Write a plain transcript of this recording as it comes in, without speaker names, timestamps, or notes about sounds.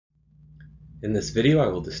In this video, I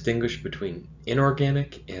will distinguish between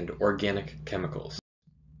inorganic and organic chemicals.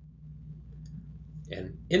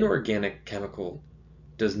 An inorganic chemical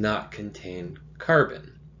does not contain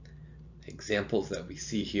carbon. Examples that we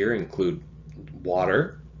see here include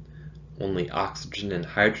water. Only oxygen and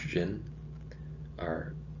hydrogen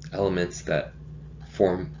are elements that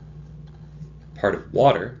form part of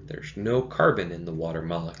water. There's no carbon in the water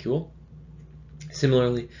molecule.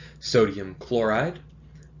 Similarly, sodium chloride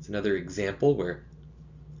is another example where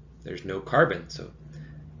there's no carbon. So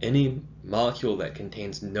any molecule that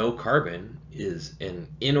contains no carbon is an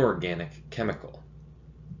inorganic chemical.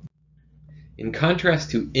 In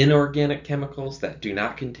contrast to inorganic chemicals that do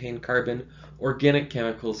not contain carbon, organic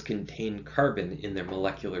chemicals contain carbon in their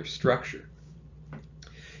molecular structure.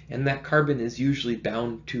 And that carbon is usually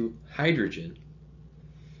bound to hydrogen.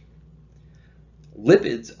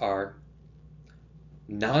 Lipids are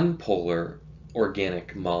nonpolar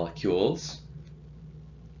organic molecules.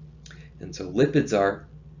 And so lipids are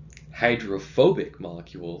hydrophobic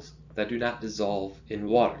molecules that do not dissolve in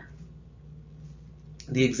water.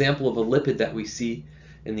 The example of a lipid that we see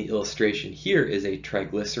in the illustration here is a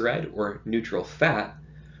triglyceride or neutral fat,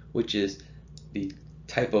 which is the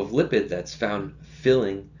type of lipid that's found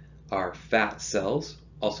filling our fat cells,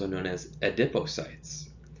 also known as adipocytes.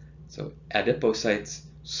 So adipocytes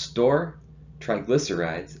store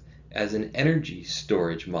triglycerides as an energy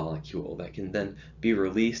storage molecule that can then be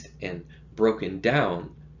released and broken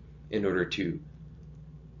down in order to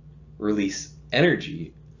release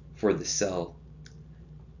energy for the cell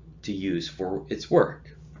to use for its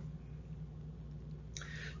work.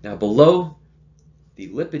 Now below the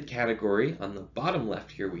lipid category, on the bottom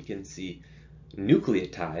left here, we can see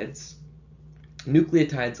nucleotides.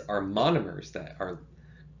 Nucleotides are monomers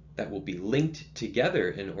that will be linked together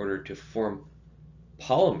in order to form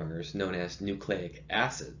polymers known as nucleic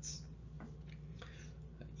acids.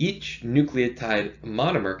 Each nucleotide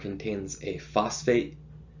monomer contains a phosphate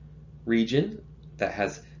region that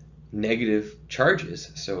has negative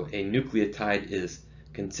charges, so a nucleotide is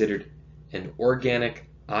considered an organic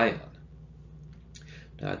ion.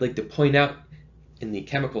 Now I'd like to point out in the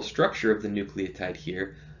chemical structure of the nucleotide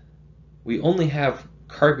here, we only have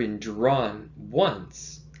carbon drawn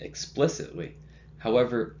once explicitly.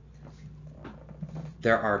 However,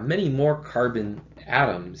 there are many more carbon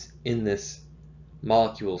atoms in this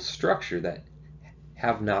molecule structure that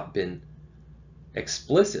have not been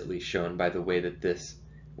explicitly shown by the way that this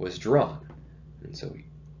was drawn. And so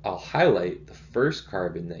I'll highlight the first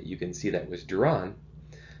carbon that you can see that was drawn,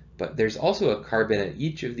 but there's also a carbon at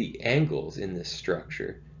each of the angles in this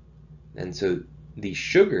structure. And so the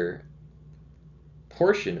sugar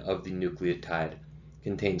portion of the nucleotide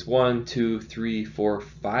contains 1, 2, 3, 4,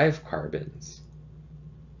 5 carbons.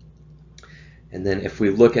 And then if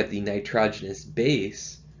we look at the nitrogenous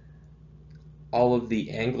base, all of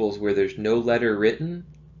the angles where there's no letter written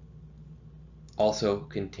also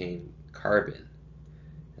contain carbon.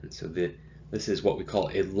 And so this is what we call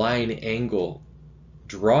a line angle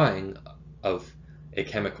drawing of a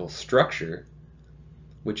chemical structure,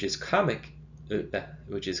 which is common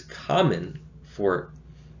for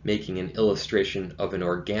making an illustration of an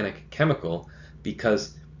organic chemical,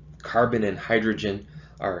 because carbon and hydrogen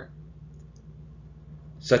are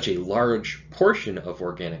such a large portion of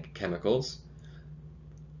organic chemicals.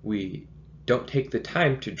 We don't take the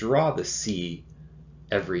time to draw the C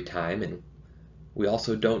every time, and we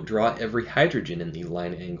also don't draw every hydrogen in the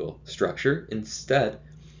line angle structure. Instead,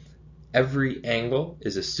 every angle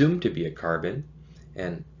is assumed to be a carbon,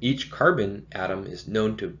 and each carbon atom is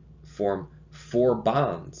known to form 4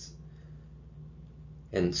 bonds.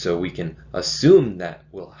 And so we can assume that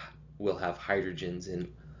we'll have hydrogens in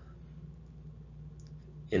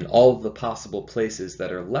all of the possible places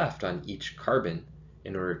that are left on each carbon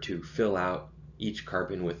in order to fill out each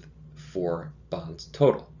carbon with 4 bonds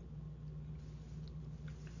total.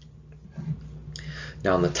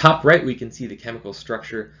 Now on the top right, we can see the chemical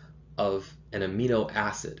structure of an amino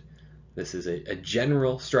acid. This is a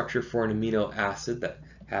general structure for an amino acid that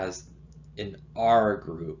has an R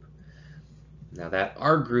group. Now that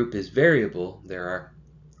R group is variable. There are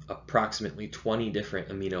approximately 20 different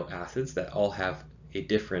amino acids that all have a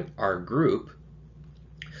different R group,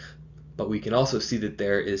 but we can also see that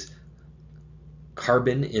there is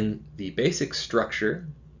carbon in the basic structure.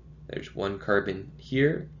 There's one carbon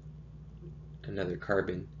here, another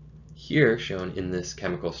carbon here shown in this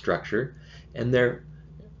chemical structure, and there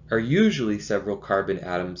are usually several carbon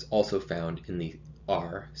atoms also found in the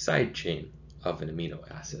R side chain of an amino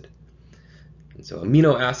acid. And so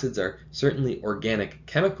amino acids are certainly organic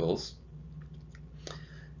chemicals,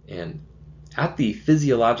 and At the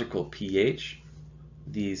physiological pH,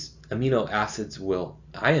 these amino acids will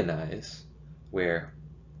ionize, where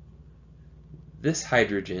this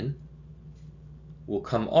hydrogen will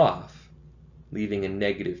come off, leaving a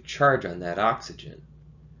negative charge on that oxygen.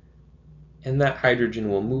 And that hydrogen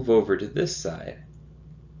will move over to this side,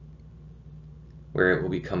 where it will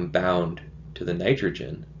become bound to the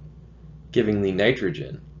nitrogen, giving the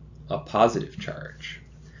nitrogen a positive charge.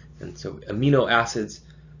 And so amino acids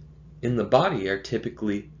in the body are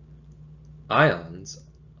typically ions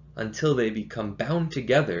until they become bound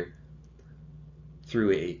together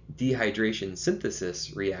through a dehydration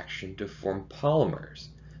synthesis reaction to form polymers.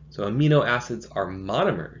 So amino acids are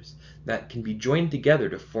monomers that can be joined together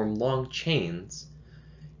to form long chains,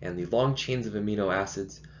 and the long chains of amino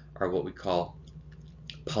acids are what we call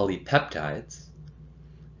polypeptides,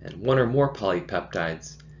 and one or more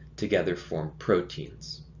polypeptides together form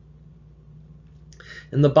proteins.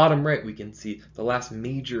 In the bottom right, we can see the last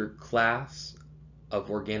major class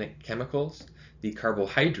of organic chemicals, the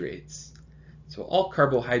carbohydrates. So all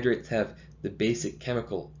carbohydrates have the basic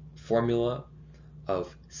chemical formula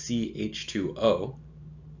of CH2O.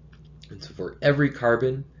 And so for every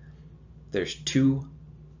carbon, there's 2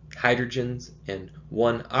 hydrogens and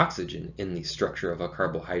 1 oxygen in the structure of a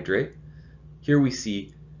carbohydrate. Here we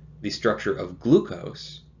see the structure of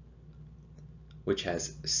glucose, which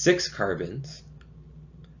has 6 carbons,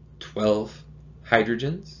 12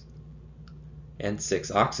 hydrogens, and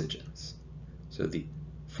 6 oxygens. So the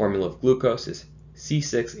formula of glucose is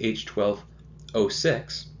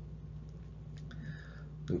C6H12O6.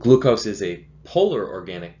 Glucose is a polar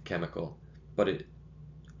organic chemical, but it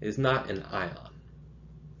is not an ion.